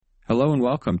Hello and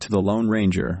welcome to The Lone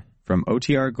Ranger from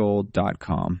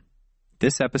OTRGold.com.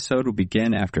 This episode will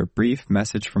begin after a brief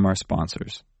message from our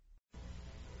sponsors.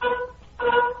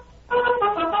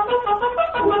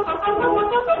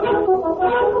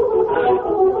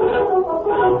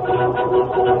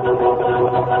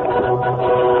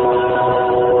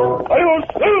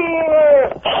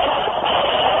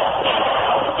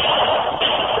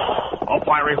 A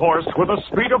fiery horse with the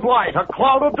speed of light, a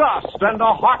cloud of dust, and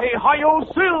a hearty hi-yo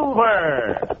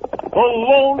silver. The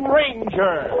Lone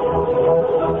Ranger.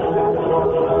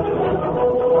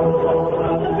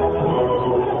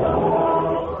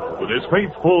 With his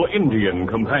faithful Indian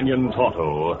companion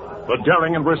Tonto, the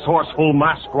daring and resourceful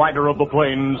masked rider of the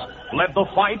plains led the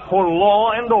fight for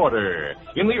law and order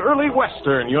in the early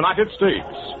western United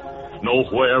States.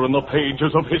 Nowhere in the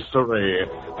pages of history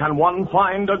can one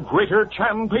find a greater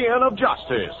champion of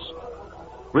justice.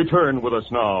 Return with us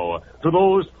now to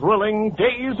those thrilling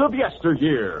days of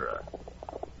yesteryear.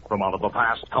 From out of the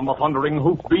past come the thundering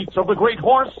hoofbeats of the great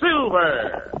horse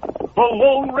Silver. The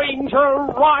Lone Ranger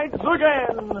rides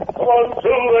again. Come on,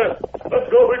 Silver.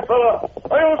 Let's go, big fella.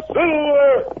 Hi-yo,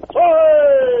 Silver.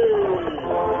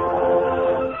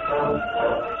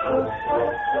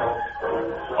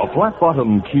 A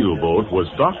flat-bottomed keelboat was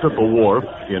docked at the wharf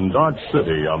in Dodge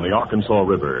City on the Arkansas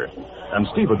River, and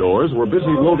stevedores were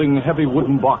busy loading heavy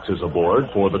wooden boxes aboard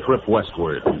for the trip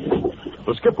westward.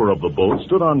 The skipper of the boat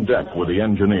stood on deck with the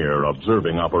engineer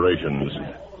observing operations.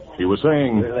 He was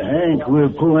saying, "Well, Hank,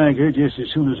 we'll pull anchor just as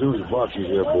soon as those boxes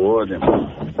are aboard.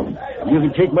 And you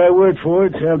can take my word for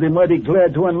it, I'll be mighty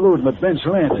glad to unload them at Bench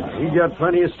Landing." He's got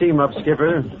plenty of steam up,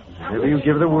 Skipper. If you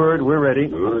give the word, we're ready.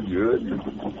 Good.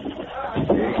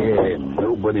 Yeah,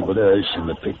 nobody but us and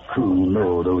the pick crew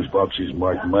know those boxes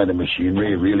marked mining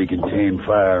machinery really contain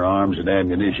firearms and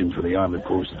ammunition for the army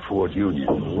post at Fort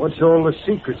Union. What's all the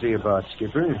secrecy about,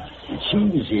 Skipper? It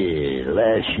seems the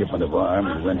last shipment of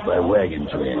arms went by wagon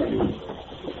train.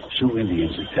 Sioux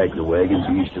Indians attacked the wagons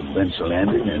east of Bench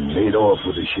Landing and made off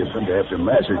with the shipment after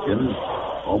massacring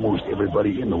almost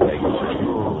everybody in the wagons.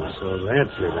 Oh, so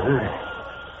that's it, huh?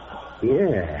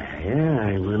 Yeah,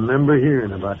 I remember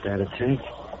hearing about that attack.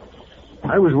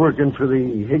 I was working for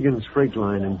the Higgins freight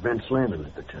line in Bench Landing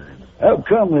at the time. How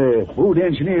come a boat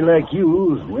engineer like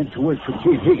you went to work for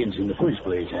Kate Higgins in the first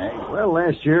place, Hank? Well,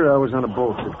 last year I was on a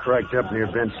boat that cracked up near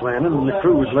Bench Landing and the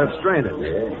crew was left stranded.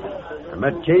 Yeah. I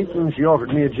met Kate and she offered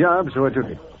me a job, so I took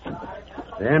it.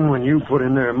 Then when you put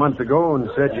in there a month ago and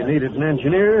said you needed an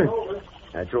engineer,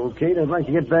 I told Kate I'd like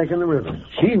to get back in the river.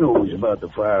 She knows about the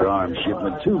firearms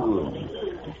shipment, too.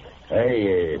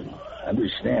 I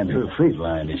understand her freight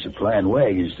line is supplying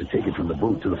wagons to take it from the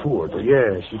boat to the fort.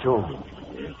 Yeah, she told me.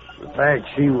 In fact,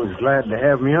 she was glad to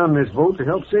have me on this boat to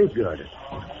help safeguard it.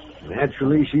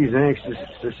 Naturally, she's anxious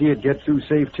to see it get through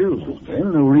safe, too.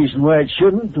 Well, no reason why it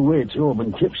shouldn't, the way it's all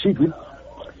been kept secret.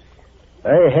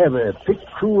 I have a picked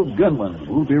crew of gunmen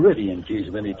who'll be ready in case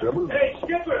of any trouble. Hey,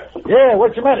 Skipper! Yeah,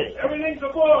 what's the matter? Everything's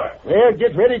aboard. Well,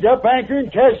 get ready to up anchor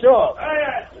and cast off.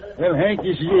 Aye, Well, Hank,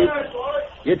 this is it.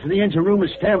 Get to the engine room and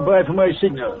stand by for my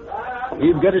signal.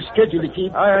 We've got a schedule to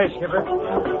keep. Aye, aye, Skipper.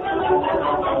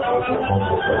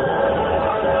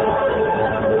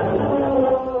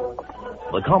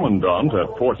 The commandant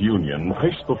at Fort Union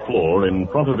paced the floor in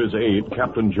front of his aide,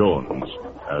 Captain Jones,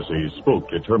 as he spoke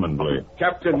determinedly.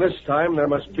 Captain, this time there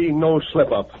must be no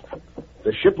slip-up.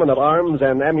 The shipment of arms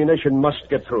and ammunition must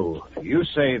get through. You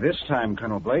say this time,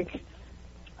 Colonel Blake.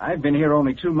 I've been here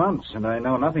only 2 months, and I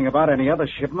know nothing about any other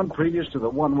shipment previous to the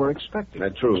one we're expecting.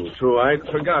 True. I'd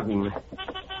forgotten.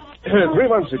 3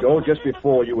 months ago, just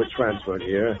before you were transferred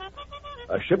here,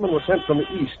 a shipment was sent from the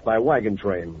east by wagon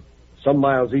train. Some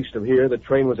miles east of here, the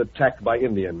train was attacked by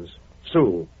Indians.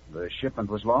 Sioux. The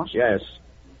shipment was lost? Yes.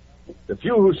 The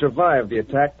few who survived the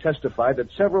attack testified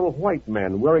that several white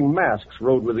men wearing masks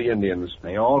rode with the Indians.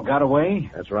 They all got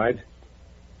away? That's right.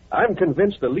 I'm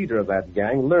convinced the leader of that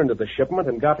gang learned of the shipment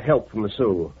and got help from the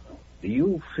Sioux. Do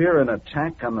you fear an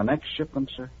attack on the next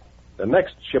shipment, sir? The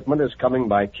next shipment is coming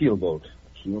by Keelboat.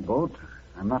 Keelboat?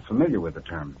 I'm not familiar with the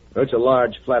term. It's a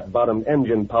large, flat-bottomed,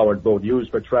 engine-powered boat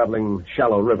used for traveling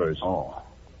shallow rivers. Oh.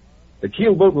 The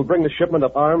Keelboat will bring the shipment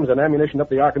of arms and ammunition up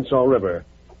the Arkansas River,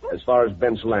 as far as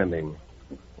Bench Landing.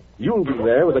 You'll be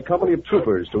there with a company of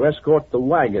troopers to escort the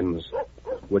wagons,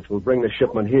 which will bring the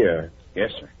shipment here.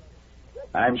 Yes, sir.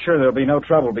 I'm sure there'll be no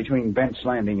trouble between Bench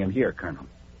Landing and here, Colonel.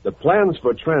 The plans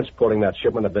for transporting that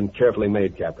shipment have been carefully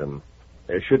made, Captain.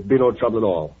 There should be no trouble at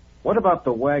all. What about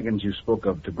the wagons you spoke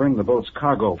of to bring the boat's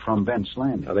cargo from Bench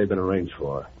Landing? Now, they've been arranged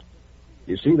for.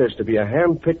 You see, there's to be a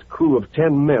hand-picked crew of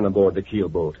 10 men aboard the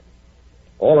Keelboat.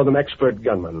 All of them expert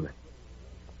gunmen.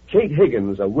 Kate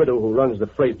Higgins, a widow who runs the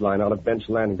freight line out of Bench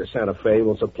Landing to Santa Fe,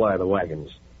 will supply the wagons.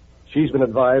 She's been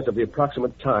advised of the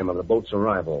approximate time of the boat's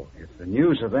arrival. If the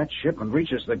news of that shipment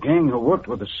reaches the gang who worked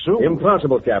with the Sioux...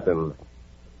 Impossible, Captain.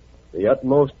 The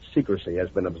utmost secrecy has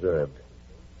been observed.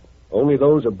 Only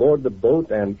those aboard the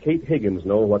boat and Kate Higgins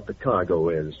know what the cargo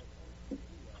is.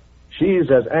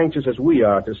 She's as anxious as we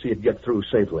are to see it get through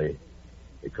safely,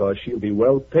 because she'll be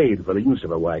well paid for the use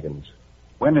of her wagons.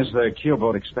 When is the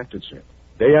keelboat expected, sir?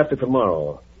 Day after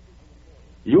tomorrow.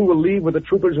 You will leave with the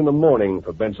troopers in the morning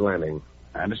for Bench Landing.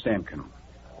 I understand, Colonel.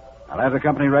 I'll have the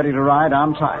company ready to ride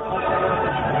on time.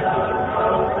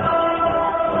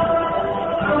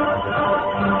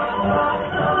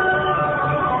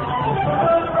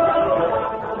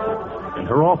 In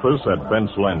her office at Bench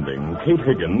Landing, Kate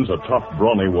Higgins, a tough,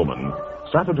 brawny woman,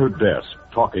 sat at her desk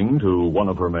talking to one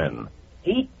of her men.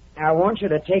 Pete, I want you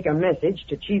to take a message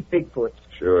to Chief Bigfoot.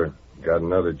 Sure. Got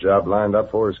another job lined up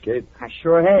for us, Kate? I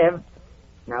sure have.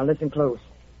 Now listen close.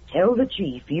 Tell the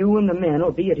chief you and the men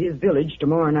will be at his village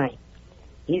tomorrow night.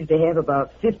 He's to have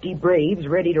about 50 braves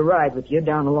ready to ride with you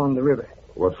down along the river.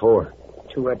 What for?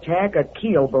 To attack a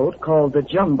keelboat called the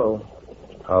Jumbo.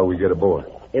 How we get aboard?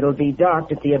 It'll be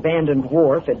docked at the abandoned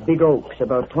wharf at Big Oaks,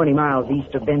 about 20 miles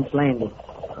east of Bench Landing.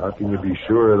 How can you be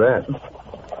sure of that?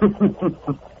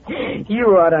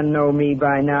 You ought to know me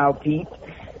by now, Pete.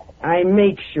 I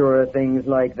make sure of things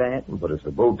like that. But if the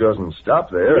boat doesn't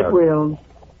stop there... It will.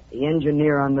 The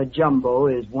engineer on the Jumbo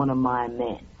is one of my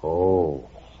men. Oh.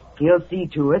 He'll see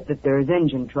to it that there's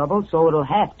engine trouble, so it'll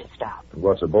have to stop.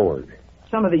 What's aboard?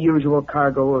 Some of the usual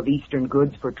cargo of eastern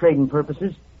goods for trading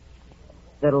purposes.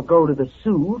 That'll go to the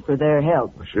Sioux for their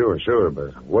help. Sure,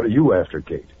 but what are you after,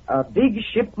 Kate? A big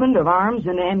shipment of arms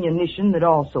and ammunition that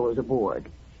also is aboard.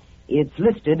 It's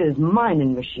listed as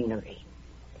mining machinery.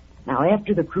 Now,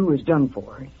 after the crew is done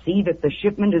for, see that the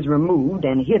shipment is removed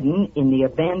and hidden in the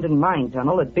abandoned mine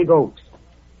tunnel at Big Oaks.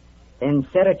 Then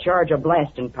set a charge of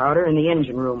blasting powder in the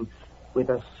engine room with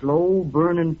a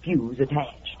slow-burning fuse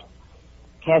attached.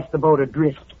 Cast the boat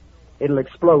adrift. It'll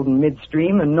explode in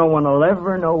midstream, and no one will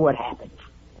ever know what happened.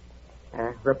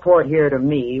 Report here to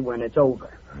me when it's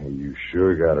over. You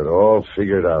sure got it all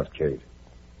figured out, Kate.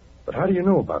 But how do you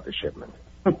know about the shipment?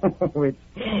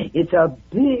 It's a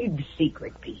big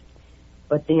secret, Pete.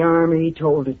 But the Army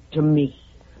told it to me.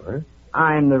 What?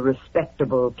 I'm the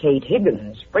respectable Kate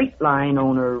Higgins, freight line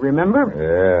owner, remember?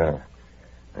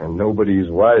 Yeah. And nobody's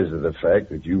wise to the fact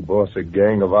that you boss a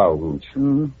gang of owl-hoots.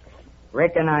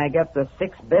 Reckon I got the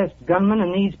 6th best gunman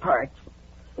in these parts.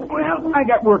 Well, I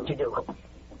got work to do.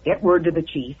 Get word to the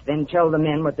chief, then tell the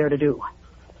men what they're to do.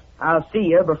 I'll see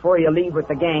you before you leave with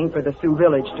the gang for the Sioux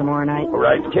village tomorrow night. All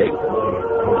right, Kate.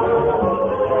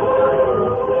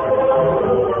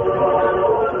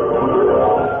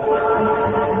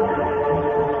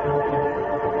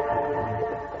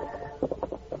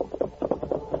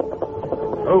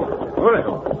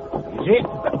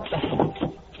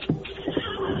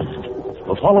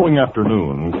 The following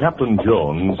afternoon, Captain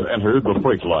Jones entered the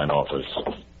freight line office.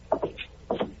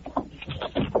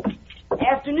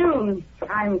 Afternoon.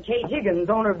 I'm Kate Higgins,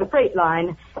 owner of the freight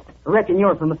line. Reckon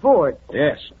you're from the fort.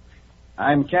 Yes.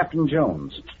 I'm Captain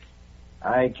Jones.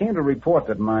 I came to report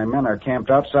that my men are camped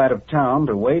outside of town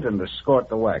to wait and escort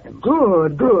the wagons.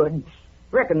 Good.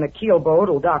 Reckon the keelboat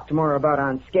will dock tomorrow about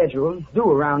on schedule, due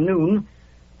around noon.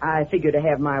 I figure to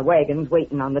have my wagons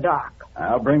waiting on the dock.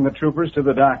 I'll bring the troopers to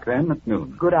the dock then at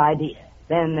noon. Good idea.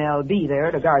 Then they'll be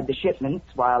there to guard the shipments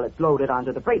while it's loaded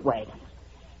onto the freight wagons.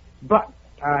 But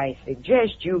I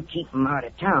suggest you keep them out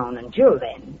of town until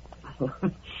then.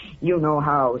 You know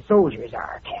how soldiers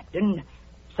are, Captain.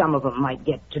 Some of them might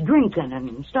get to drinking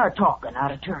and start talking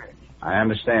out of turn. I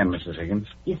understand, Mrs. Higgins.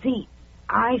 You see,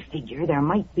 I figure there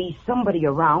might be somebody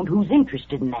around who's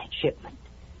interested in that shipment.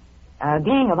 A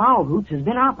gang of owl-hoots has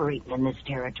been operating in this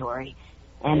territory,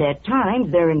 and at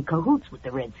times they're in cahoots with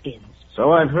the Redskins.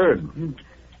 So I've heard.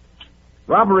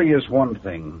 Robbery is one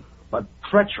thing, but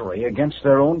treachery against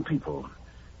their own people,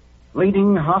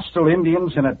 leading hostile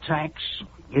Indians in attacks,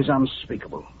 is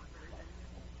unspeakable.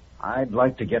 I'd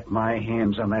like to get my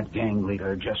hands on that gang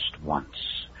leader just once.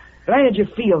 Glad you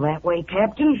feel that way,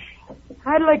 Captain.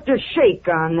 I'd like to shake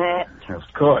on that. Of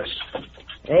course.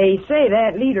 They say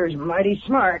that leader's mighty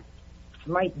smart.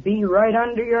 Might be right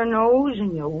under your nose,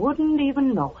 and you wouldn't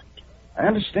even know it. I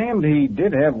understand he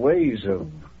did have ways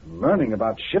of learning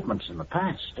about shipments in the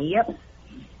past. Yep.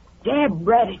 Dab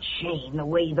rat it's shame the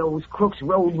way those crooks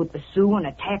rode with the Sioux and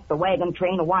attacked the wagon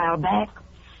train a while back.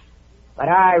 But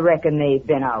I reckon they've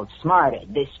been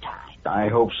outsmarted this time. I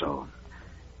hope so.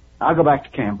 I'll go back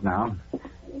to camp now.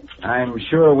 I'm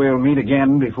sure we'll meet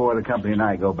again before the company and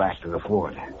I go back to the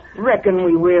fort. Reckon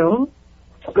we will.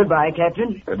 Goodbye,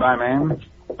 Captain. Goodbye, ma'am.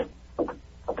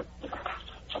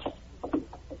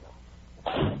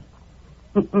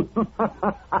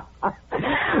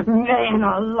 Man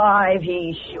alive,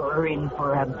 he's sure in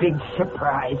for a big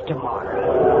surprise tomorrow.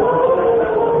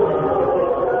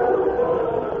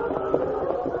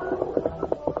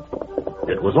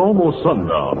 It was almost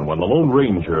sundown when the Lone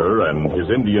Ranger and his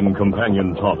Indian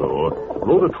companion Tonto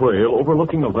rode a trail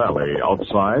overlooking a valley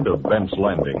outside of Bent's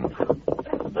Landing.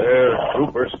 There's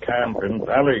troopers camp in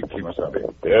Valley, Kimasabi.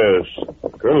 Yes.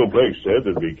 Colonel Blake said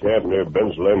they'd be camped near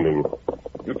Bent's Landing.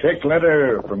 You take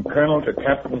letter from Colonel to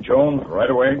Captain Jones right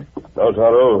away? Now,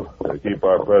 Tonto, they keep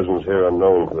our presence here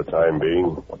unknown for the time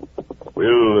being.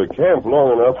 We'll camp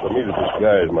long enough for me to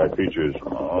disguise my features.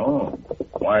 Oh,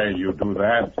 why you do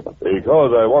that?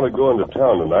 Because I want to go into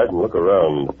town tonight and look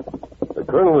around. The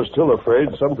colonel is still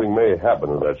afraid something may happen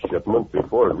to that shipment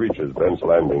before it reaches Bent's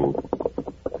Landing.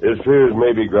 His fears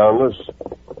may be groundless,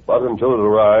 but until it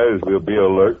arrives, we'll be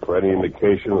alert for any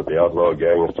indication that the outlaw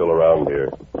gang is still around here.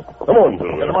 Come on,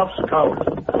 Silver. Get him up, Scout.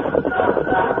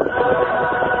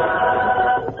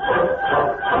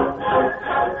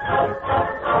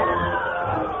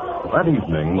 That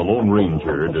evening, the Lone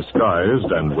Ranger,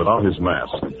 disguised and without his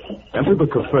mask, entered the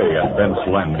cafe at Bent's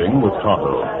Landing with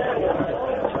Tonto.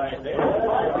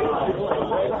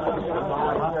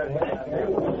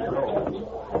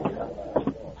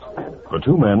 The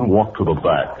two men walked to the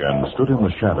back and stood in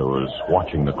the shadows,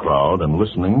 watching the crowd and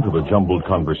listening to the jumbled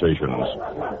conversations.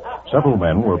 Several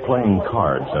men were playing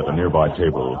cards at a nearby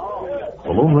table.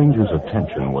 The Lone Ranger's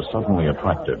attention was suddenly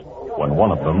attracted when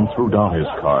one of them threw down his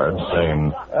cards,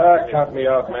 saying, Count me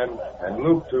out, men. And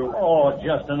Luke, too. Oh,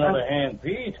 just another hand,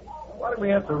 Pete. Why do we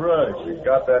have to rush? We've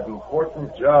got that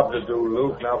important job to do,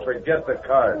 Luke. Now forget the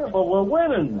cards. Yeah, but we're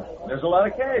winning. There's a lot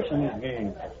of cash in this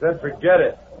game. Then forget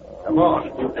it. Come on.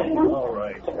 All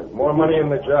right. There's more money in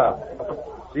the job.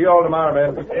 See you all tomorrow,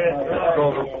 men. Let's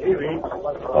go.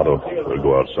 Otto, we'll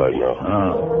go outside now.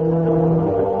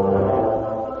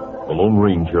 The Lone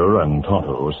Ranger and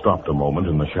Tonto stopped a moment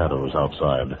in the shadows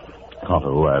outside.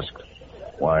 Tonto asked,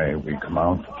 Why we come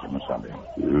out, Kimasabi?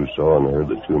 You saw and heard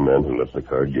the two men who left the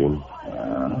card game?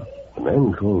 The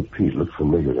man called Pete looked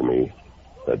familiar to me.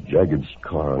 That jagged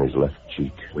scar on his left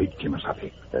cheek. Wait,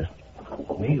 Kimasabi.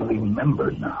 Me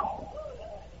remembered now.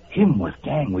 Him with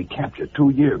gang we captured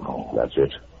 2 years ago. That's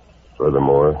it.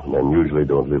 Furthermore, men usually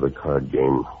don't leave a card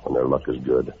game when their luck is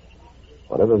good.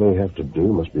 Whatever they have to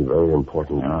do must be very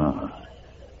important.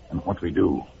 And what we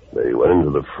do? They went into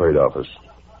the freight office.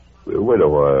 We'll wait a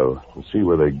while and see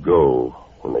where they go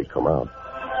when they come out.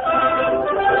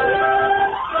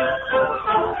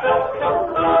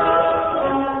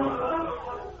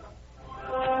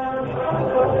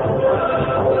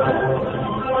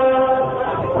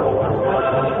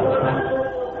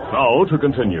 Now to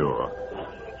continue.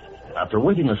 After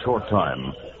waiting a short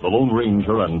time, the Lone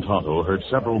Ranger and Tonto heard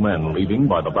several men leaving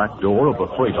by the back door of the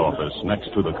freight office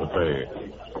next to the cafe.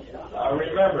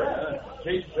 Remember,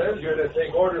 Chief says you're to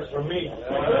take orders from me.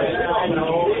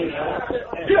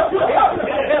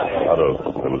 Otto,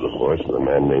 there was a voice of a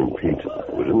man named Pete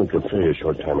who was in the cafe a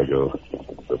short time ago.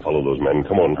 We'll follow those men.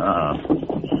 Come on.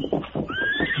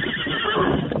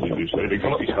 Easy, steady.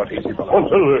 Come on, Scott. Easy. Come on,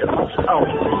 Silver.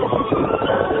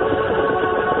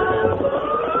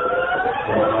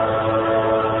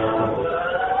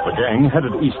 The gang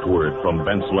headed eastward from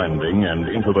Bent's Landing and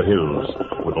into the hills,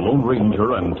 with the Lone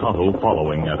Ranger and Tonto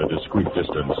following at a discreet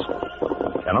distance.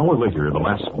 An hour later, the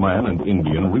masked man and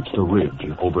Indian reached a ridge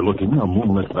overlooking a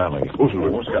moonlit valley.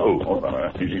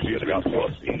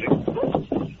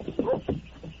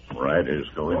 Riders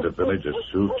go into village to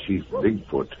sue Chief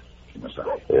Bigfoot,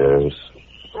 Kimasabi. Yes.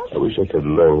 I wish I could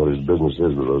learn what his business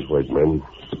is with those white men.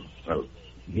 Well,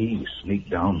 me sneak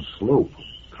down slope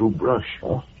through brush.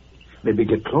 Huh? Maybe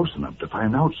get close enough to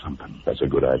find out something. That's a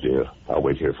good idea. I'll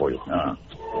wait here for you.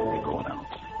 We go now.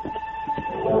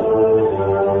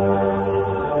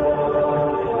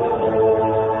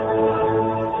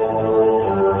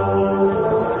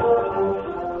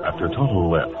 After Tonto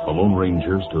left, the Lone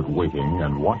Ranger stood waiting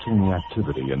and watching the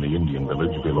activity in the Indian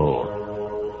village below.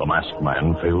 The masked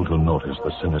man failed to notice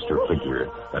the sinister figure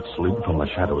that slid from the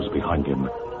shadows behind him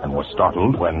and was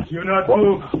startled when... Do not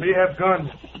move. We have guns.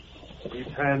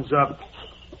 Keep hands up.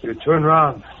 You turn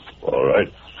round. All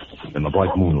right. In the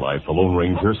bright moonlight, the Lone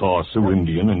Ranger saw a Sioux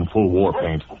Indian in full war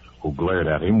paint who glared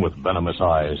at him with venomous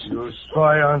eyes. You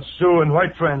spy on Sioux and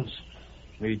white friends.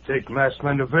 We take masked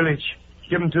man to village.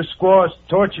 Give him to squaws,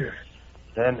 torture.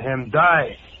 Then him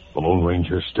die. The Lone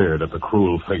Ranger stared at the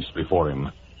cruel face before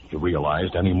him. He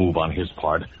realized any move on his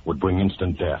part would bring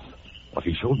instant death. But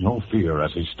he showed no fear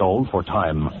as he stalled for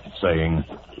time, saying,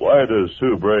 Why does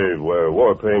Sioux Brave wear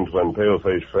war paint when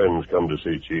pale-faced friends come to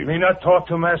see Chief? Me not talk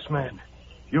to masked man.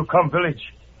 You come village.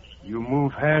 You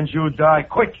move hands, you die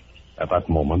quick. At that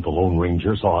moment, the Lone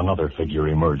Ranger saw another figure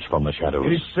emerge from the shadows.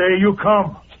 He say you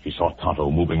come. He saw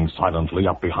Tonto moving silently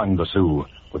up behind the Sioux,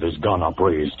 with his gun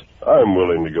upraised. I'm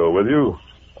willing to go with you.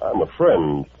 I'm a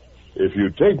friend. If you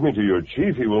take me to your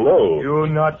chief, he will know.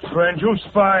 You not friend, you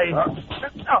spy.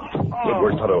 Good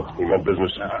work, Tonto. He meant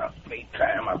business. Me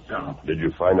tie him up now. Did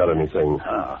you find out anything?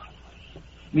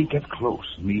 Me get close.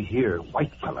 Me hear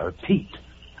white feller, Pete,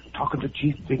 talking to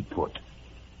Chief Bigfoot.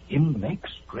 Him make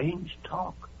strange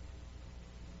talk.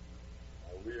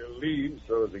 We'll leave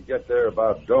so as to get there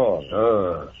about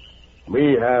dawn.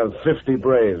 We have 50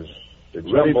 braves.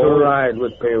 Ready to ride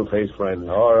with pale-faced friends.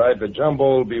 All right, the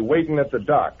jumbo will be waiting at the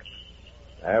dock.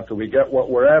 After we get what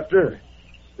we're after,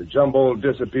 the jumbo will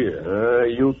disappear.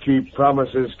 You keep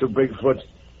promises to Bigfoot.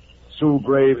 Sioux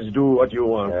braves do what you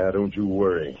want. Don't you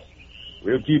worry.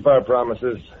 We'll keep our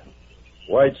promises.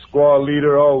 White squaw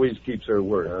leader always keeps her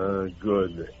word.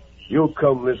 Good. You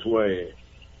come this way.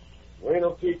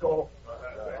 Bueno, Pico.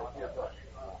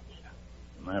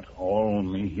 That all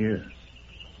me hear.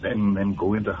 Them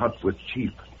go into hut with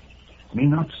Chief. Me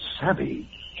not savvy.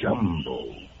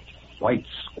 Jumbo. White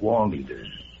squaw leader.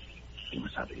 Him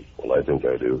savvy. Well, I think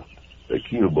I do. The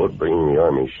Keelboat bringing the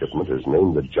army shipment is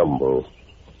named the Jumbo.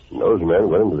 And those men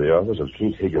went into the office of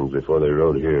Keith Higgins before they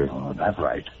rode here. Oh, that's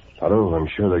right. Tonto, I'm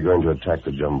sure they're going to attack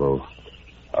the Jumbo.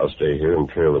 I'll stay here and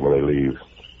trail them when they leave.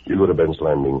 You go to Bent's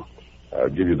Landing. I'll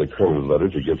give you the colonel's letter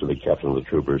to give to the captain of the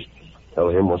troopers. Tell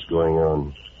him what's going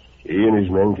on. He and his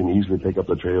men can easily pick up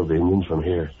the trail of the Indians from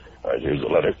here. All right, here's the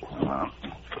letter.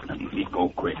 Let me go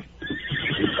quick.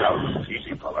 Sit down.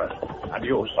 Easy, fella.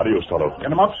 Adios. Adios, Tonto.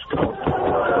 Get him up.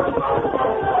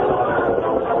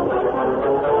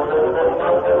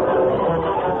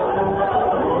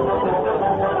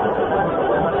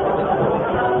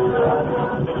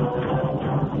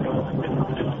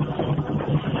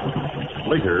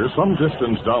 Later, some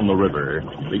distance down the river,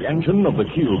 the engine of the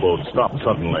Keelboat stopped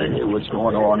suddenly. Hey, what's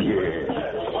going on here?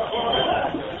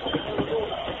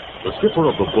 The skipper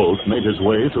of the boat made his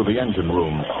way through the engine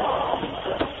room.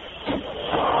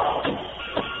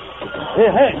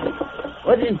 Hey,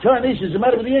 what in tarnation is the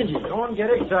matter with the engine? Don't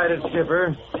get excited,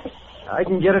 Skipper. I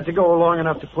can get it to go long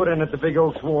enough to put in at the Big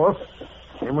Oaks Wharf,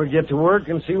 and we'll get to work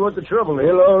and see what the trouble is.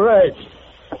 Well, all right.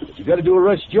 But you got to do a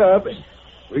rush job.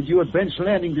 We're due at Bent's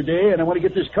Landing today, and I want to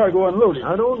get this cargo unloaded.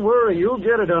 Now, don't worry. You'll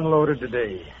get it unloaded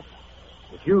today.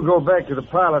 If you go back to the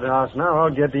pilot house now,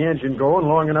 I'll get the engine going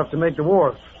long enough to make the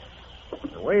wharf.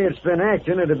 The way it's been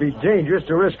acting, it'd be dangerous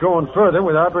to risk going further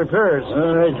without repairs.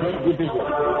 All right, get busy.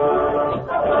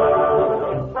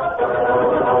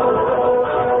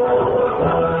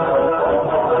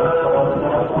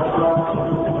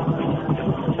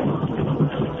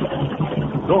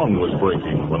 Dawn was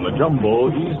breaking when the Jumbo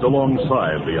eased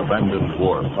alongside the abandoned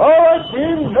wharf. All right,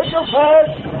 team, make your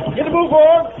fast. Get a move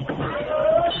on.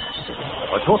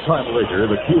 A short time later,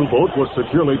 the Keelboat was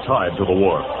securely tied to the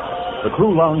wharf. The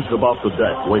crew lounged about the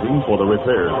deck, waiting for the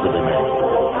repairs to be made.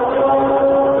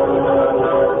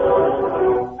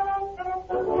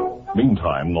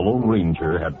 Meantime, the Lone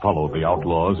Ranger had followed the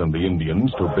outlaws and the Indians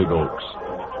to Big Oaks.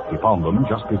 He found them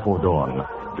just before dawn,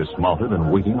 dismounted and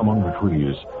waiting among the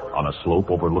trees on a slope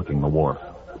overlooking the wharf.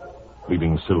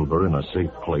 Leaving Silver in a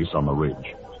safe place on the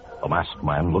ridge, the masked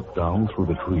man looked down through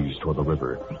the trees toward the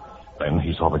river. Then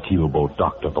he saw the Keelboat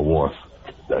docked at the wharf.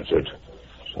 That's it.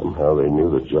 Somehow they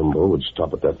knew the Jumbo would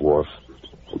stop at that wharf.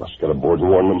 They must get aboard and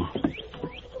warn them.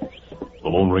 The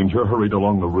Lone Ranger hurried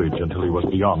along the ridge until he was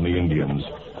beyond the Indians.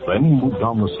 Then he moved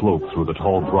down the slope through the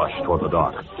tall brush toward the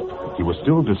dock. He was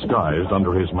still disguised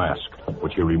under his mask,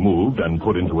 which he removed and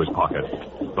put into his pocket.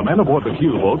 The men aboard the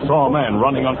Keelboat saw a man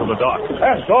running onto the dock.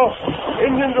 Cast off!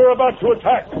 Indians are about to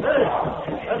attack! Hey,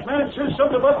 that man says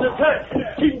something about the attack.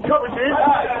 Keep covered, Dave.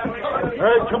 All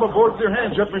right, come aboard with your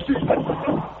hands up, mister.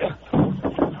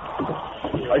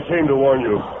 I came to warn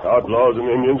you. Outlaws and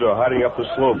Indians are hiding up the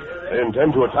slope. They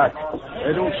intend to attack.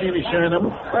 I don't see any sign of them.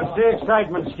 What's the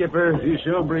excitement, Skipper? This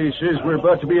hombre says we're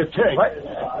about to be attacked. What?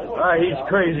 Why, he's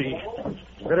crazy.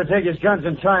 Better take his guns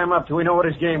and tie him up till we know what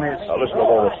his game is. Now, listen a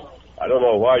moment. I don't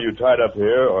know why you tied up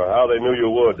here or how they knew you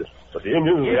would, but the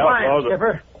Indians and He's the lying, outlaws...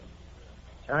 Skipper.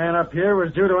 Tying up here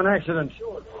was due to an accident.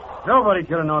 Nobody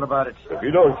could have known about it. If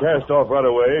you don't cast off right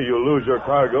away, you'll lose your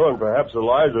cargo and perhaps the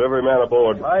lives of every man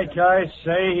aboard. Like I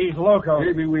say, he's loco.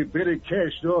 Maybe we better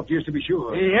cast off just to be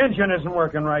sure. The engine isn't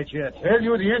working right yet. Tell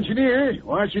you the engineer.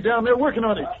 Why aren't you down there working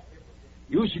on it?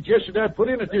 You suggested I put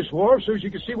in at this wharf so as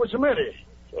you could see what's the matter.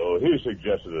 So he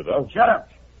suggested it, huh? Shut up.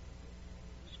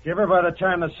 Skipper, by the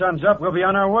time the sun's up, we'll be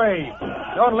on our way.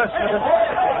 Don't listen to them.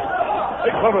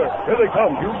 Take cover. Here they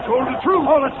come. You told the truth.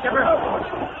 Hold it, Skipper.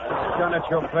 Gun at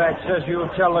your back says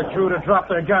you'll tell the crew to drop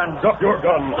their guns. Drop your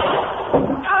gun.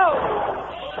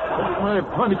 My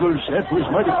barnacles, that was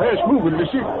mighty fast moving,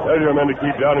 mister. Tell your men to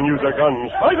keep down and use their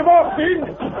guns. Fight them off, Dean.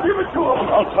 Give it to them.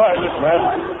 I'll tie this man.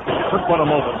 It took but a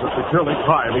moment to securely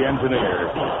tie the engineer.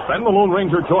 Then the Lone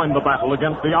Ranger joined the battle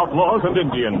against the outlaws and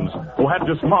Indians, who had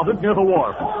dismounted near the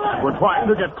wharf and were trying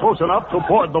to get close enough to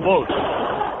board the boat.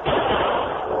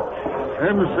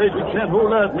 I'm afraid we can't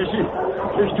hold out, mister.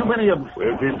 There's too many of them.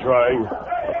 We'll keep trying.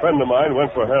 A friend of mine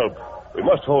went for help. We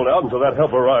must hold out until that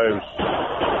help arrives.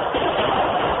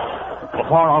 The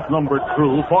far outnumbered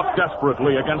crew fought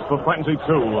desperately against the frenzied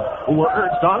Sioux, who were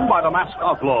urged on by the masked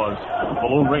outlaws. The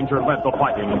Lone Ranger led the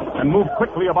fighting and moved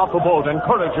quickly about the boat,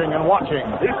 encouraging and watching.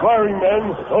 Keep firing,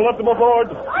 men. Don't let them aboard.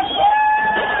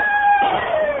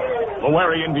 The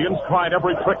wary Indians tried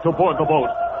every trick to board the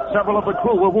boat. Several of the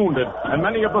crew were wounded, and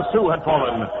many of the Sioux had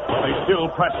fallen. But they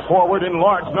still pressed forward in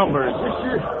large numbers.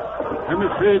 Mister, I'm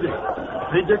afraid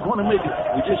they're going to make it.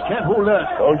 We just can't hold out.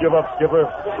 Don't give up, Skipper.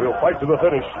 We'll fight to the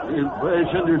finish.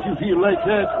 Bystander, if you feel like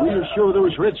that, we'll show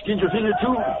those redskins a thing or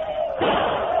two.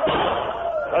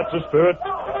 That's the spirit.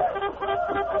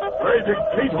 By the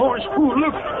great horse fool,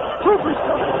 look. Troopers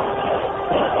coming.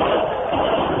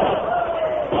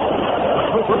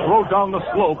 Troopers rode down the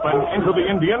slope and into the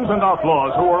Indians and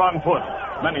outlaws who were on foot.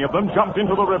 Many of them jumped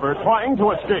into the river, trying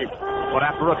to escape. But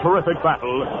after a terrific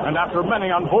battle, and after many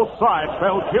on both sides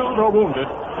fell killed or wounded,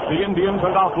 the Indians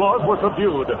and outlaws were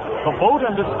subdued. The boat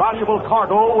and its valuable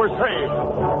cargo were saved.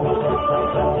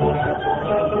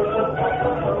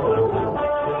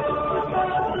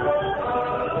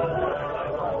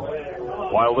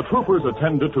 While the troopers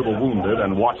attended to the wounded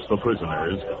and watched the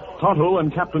prisoners, Tonto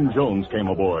and Captain Jones came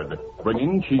aboard,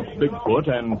 bringing Chief Bigfoot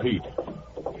and Pete.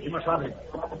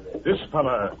 This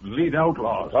fella, lead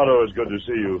outlaw. Tonto, it's good to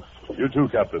see you. You too,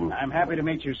 Captain. I'm happy to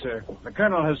meet you, sir. The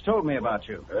colonel has told me about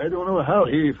you. I don't know how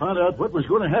he found out what was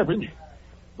going to happen,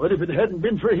 but if it hadn't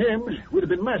been for him, we'd have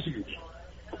been massacred.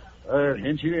 Our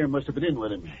engineer must have been in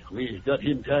with him. We got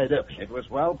him tied up. It was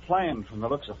well planned from the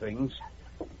looks of things.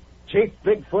 Chief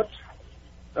Bigfoot,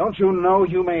 don't you know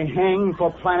you may hang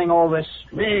for planning all this?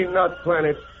 Me not plan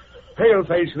it.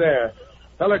 Paleface there.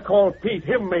 Fella called Pete,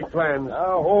 him make plans.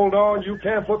 Now, hold on. You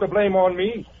can't put the blame on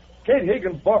me. Kate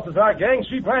Higgins bosses our gang.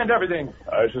 She planned everything.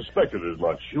 I suspected as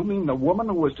much. You mean the woman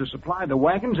who was to supply the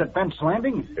wagons at Bent's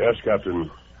Landing? Yes,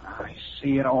 Captain. I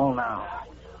see it all now.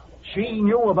 She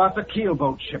knew about the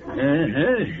Keelboat shipment.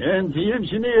 And the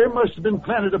engineer must have been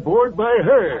planted aboard by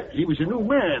her. He was a new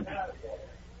man.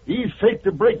 He faked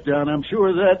the breakdown, I'm sure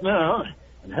of that now,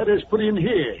 and had us put in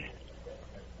here.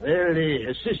 There, the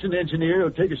assistant engineer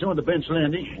will take us on to Bent's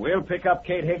Landing. We'll pick up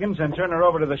Kate Higgins and turn her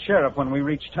over to the sheriff when we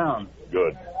reach town.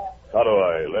 Good. How do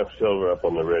I? Left Silver up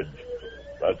on the ridge.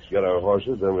 Let's get our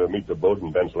horses, then we'll meet the boat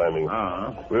in Bent's Landing.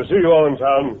 We'll see you all in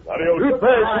town. Adios.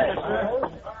 Goodbye.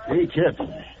 Hey,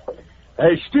 Captain,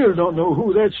 I still don't know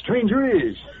who that stranger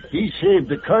is. He saved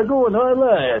the cargo and our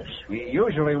lives. He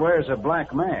usually wears a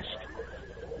black mask.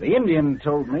 The Indian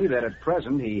told me that at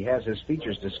present he has his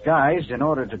features disguised in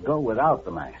order to go without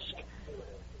the mask.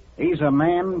 He's a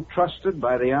man trusted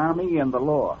by the army and the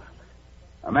law.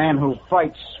 A man who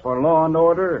fights for law and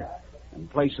order and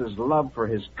places love for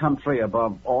his country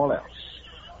above all else.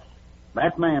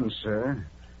 That man, sir,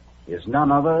 is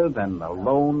none other than the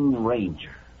Lone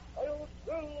Ranger.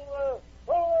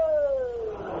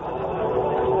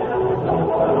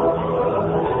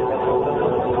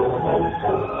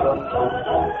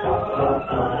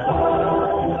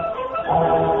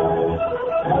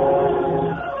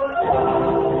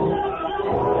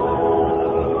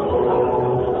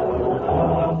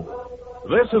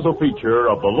 This is a feature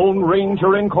of the Lone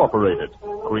Ranger Incorporated,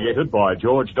 created by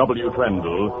George W.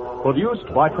 Trendle, produced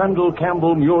by Trendle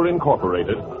Campbell Muir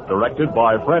Incorporated, directed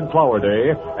by Fred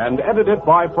Flowerday, and edited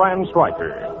by Fran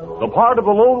Stryker. The part of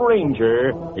the Lone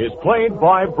Ranger is played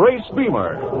by Brace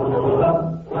Beamer.